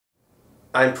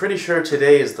I'm pretty sure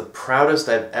today is the proudest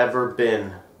I've ever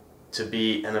been to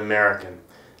be an American,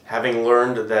 having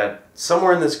learned that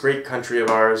somewhere in this great country of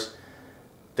ours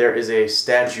there is a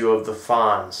statue of the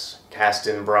Fonz cast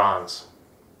in bronze.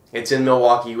 It's in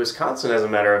Milwaukee, Wisconsin, as a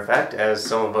matter of fact, as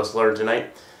some of us learned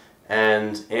tonight,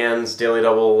 and Ann's Daily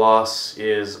Double loss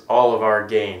is all of our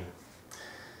gain.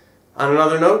 On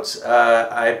another note,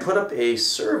 I put up a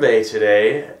survey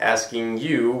today asking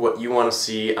you what you want to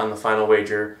see on the Final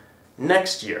Wager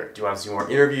next year. Do you want to see more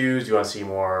interviews? Do you want to see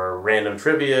more random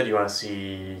trivia? Do you want to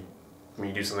see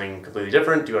me do something completely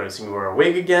different? Do you want to see me wear a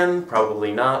wig again?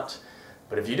 Probably not.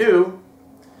 But if you do,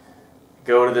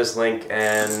 go to this link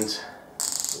and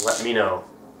let me know.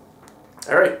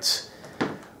 Alright,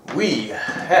 we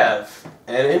have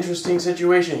an interesting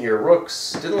situation here.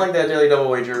 Rooks didn't like that Daily Double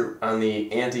wager on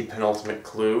the anti-penultimate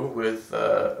clue with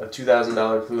a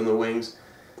 $2,000 clue in the wings,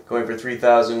 going for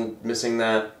 $3,000, missing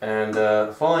that, and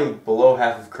falling below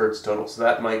half of Kurt's total, so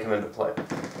that might come into play.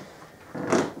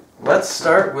 Let's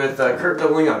start with Kurt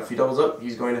doubling up. If he doubles up,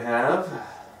 he's going to have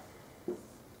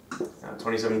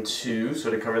 27-2,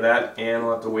 so to cover that, Ann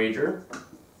will have to wager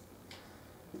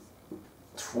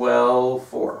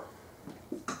 12-4.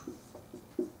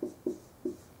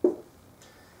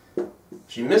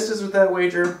 She misses with that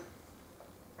wager.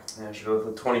 And she goes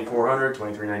with 2,400,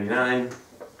 23.99.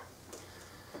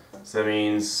 So that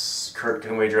means Kurt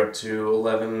can wager up to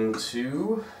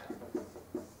 11-2.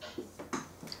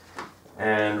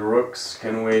 And Rooks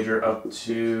can wager up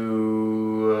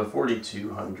to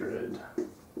 4,200.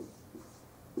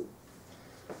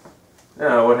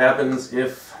 Now, what happens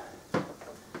if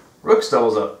Rooks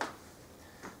doubles up?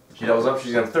 She doubles up,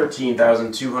 she's got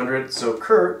 13,200. So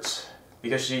Kurt,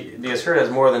 because Kurt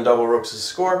has more than double Rooks'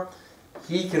 score,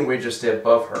 he can wager stay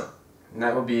above her. And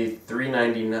that would be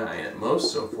 399 at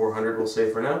most, so 400 we'll say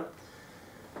for now.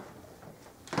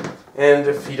 And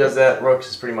if he does that, Rooks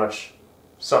is pretty much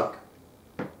sunk.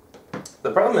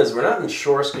 The problem is we're not in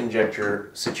Shor's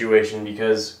conjecture situation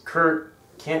because Kurt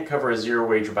can't cover a zero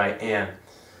wager by Ann.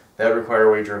 That would require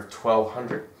a wager of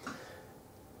 1,200.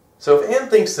 So if Ann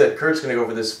thinks that Kurt's going to go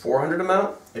for this 400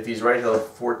 amount, if he's right, he'll have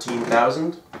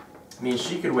 14,000. It means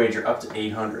she could wager up to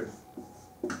 800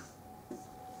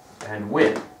 and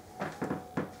win.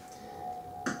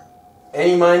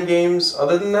 Any mind games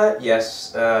other than that?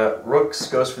 Yes. Rooks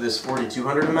goes for this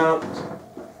 4,200 amount.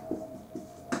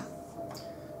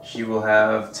 She will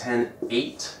have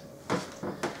 10-8.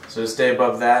 So to stay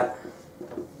above that,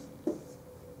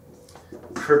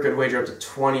 Kurt could wager up to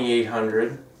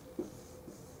 2,800.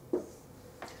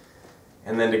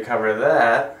 And then to cover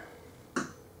that,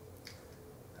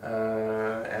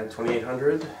 add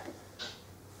 2,800.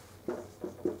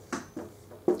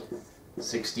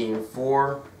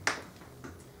 16-4.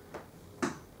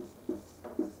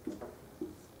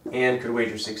 And could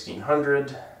wager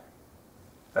 1,600.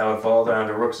 That would fall down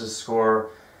to Rooks'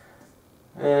 score,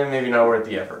 and maybe not worth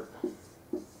the effort.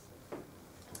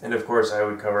 And of course, I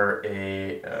would cover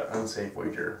a unsafe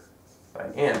wager by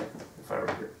Ann if I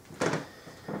were here.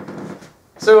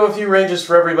 So a few ranges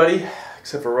for everybody,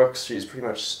 except for Rooks. She's pretty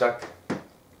much stuck.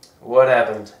 What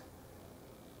happened?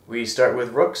 We start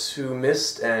with Rooks, who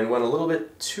missed and went a little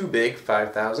bit too big,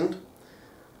 5,000.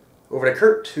 Over to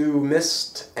Kurt, who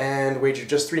missed and wagered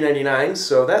just 399,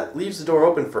 so that leaves the door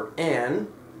open for Ann,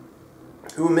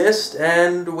 who missed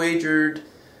and wagered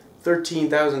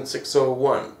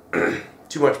 13,601.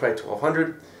 Too much by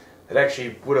 1,200. It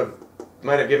actually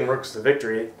might have given Rooks the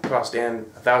victory. It cost Ann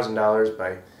 $1,000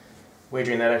 by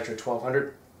wagering that extra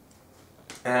 1,200.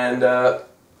 And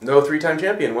no three-time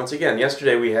champion once again.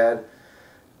 Yesterday we had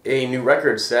a new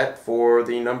record set for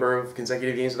the number of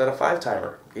consecutive games without a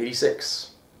five-timer,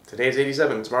 86. Today is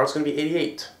 87. Tomorrow it's going to be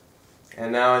 88.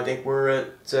 And now I think we're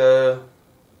at... tomorrow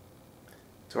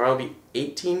will be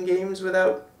 18 games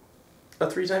without a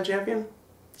three-time champion.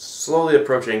 Slowly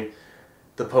approaching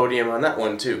the podium on that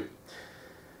one, too.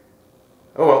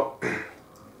 Oh well.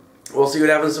 We'll see what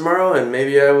happens tomorrow, and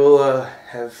maybe I will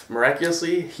have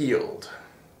miraculously healed.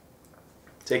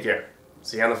 Take care.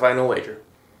 See you on the Final Wager.